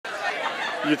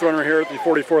youth runner here at the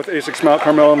 44th ASICS Mount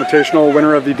Carmel Invitational,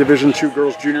 winner of the Division II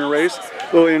Girls Junior race.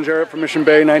 Lillian Jarrett from Mission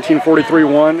Bay, 1943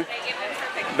 won.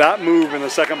 That move in the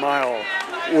second mile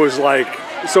was like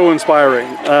so inspiring.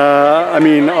 I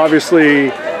mean, obviously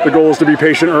the goal is to be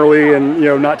patient early and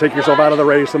not take yourself out of the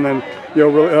race, and then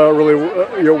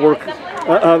really work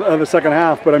the second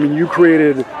half. But I mean, you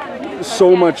created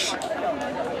so much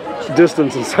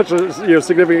distance in such a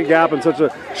significant gap in such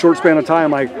a short span of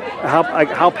time. Like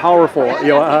how powerful,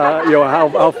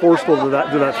 how forceful did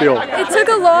that feel? It took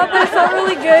a lot, but it felt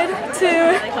really good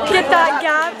to get that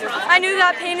gap. I knew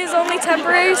that pain is only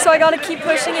temporary, so I got to keep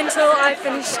pushing until I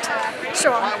finished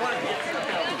strong.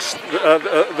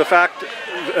 The fact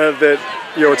that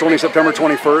it's only September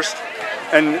 21st,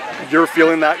 and you're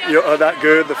feeling that that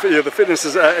good, the fitness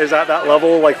is at that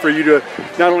level, like for you to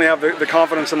not only have the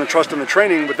confidence and the trust in the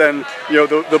training, but then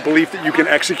the belief that you can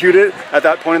execute it at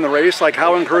that point in the race. Like,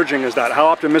 how encouraging is that? How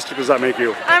optimistic does that make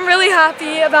you? I'm really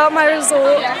happy about my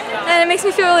result, and it makes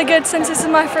me feel really good since this is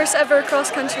my first ever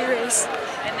cross-country race.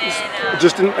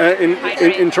 Just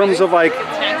in terms of like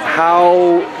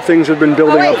how things have been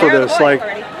building up for this, like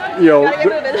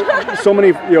so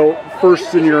many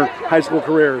firsts in your high school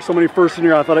career, so many firsts in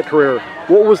your athletic career.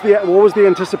 What was the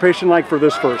anticipation like for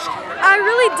this first? I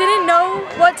really didn't know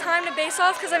what time to base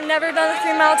off because I've never done a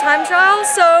 3-mile time trial.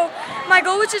 So my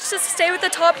goal was just to stay with the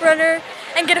top runner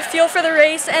and get a feel for the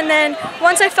race. And then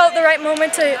once I felt the right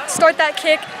moment to start that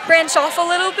kick, branch off a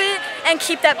little bit and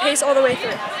keep that pace all the way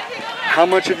through. How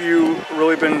much have you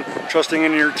really been trusting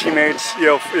in your teammates,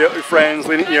 friends,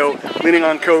 leaning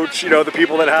on coach, the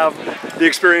people that have the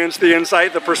experience, the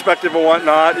insight, the perspective and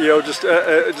whatnot,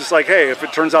 just like, hey, if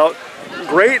it turns out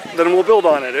great, then we'll build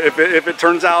on it. If it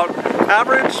turns out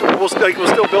average, we'll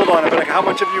still build on it. But like, how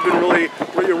much have you been really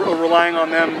relying on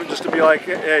them just to be like,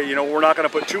 hey, we're not going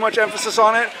to put too much emphasis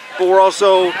on it, but we're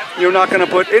also not going to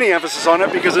put any emphasis on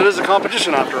it because it is a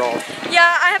competition after all.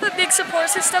 Yeah, I have a big support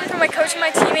system from my coach and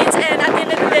my teammates, and at the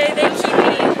end of the day, they keep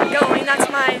me going.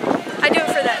 I do it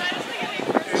for them.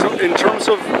 So in terms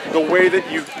of the way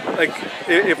that you, like,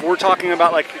 if we're talking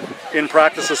about like in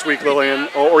practice this week, Lillian,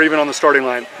 or even on the starting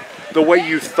line, the way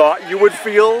you thought you would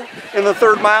feel in the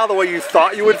 3rd mile, the way you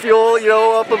thought you would feel,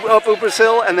 up Upas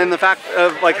Hill, and then the fact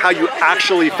of like how you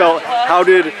actually felt, how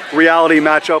did reality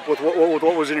match up with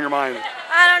what was in your mind?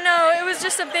 I don't know, it was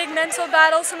just a big mental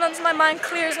battle. Sometimes my mind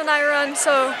clears when I run,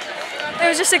 so it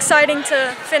was just exciting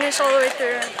to finish all the way through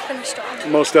and finish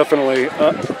strong. Most definitely.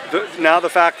 Now the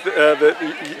fact that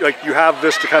like you have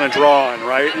this to kind of draw on,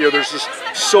 right? There's just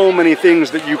so many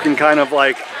things that you can kind of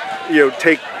like,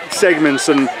 take segments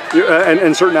and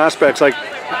certain aspects, like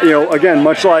again,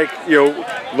 much like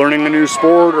learning a new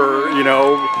sport, or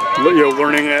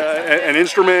learning an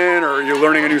instrument, or you're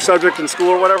learning a new subject in school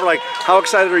or whatever. Like, how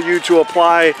excited are you to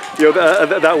apply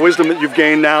that wisdom that you've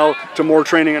gained now to more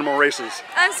training and more races?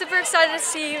 I'm super excited to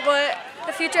see what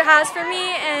the future has for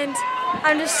me, and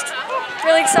I'm just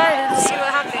really excited to see what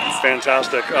happens.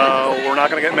 Fantastic. We're not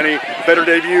going to get many better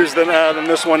debuts than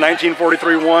this one.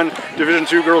 1943 won Division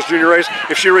II Girls Junior race.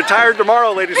 If she retired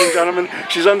tomorrow, ladies and gentlemen,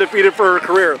 she's undefeated for her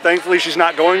career. Thankfully, she's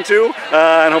not going to,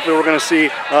 and hopefully we're going to see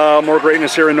more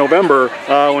greatness here in November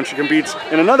when she competes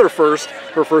in another first,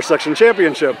 her first section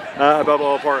championship at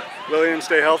Balboa Park. Lillian,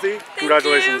 stay healthy.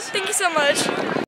 Congratulations. Thank you so much.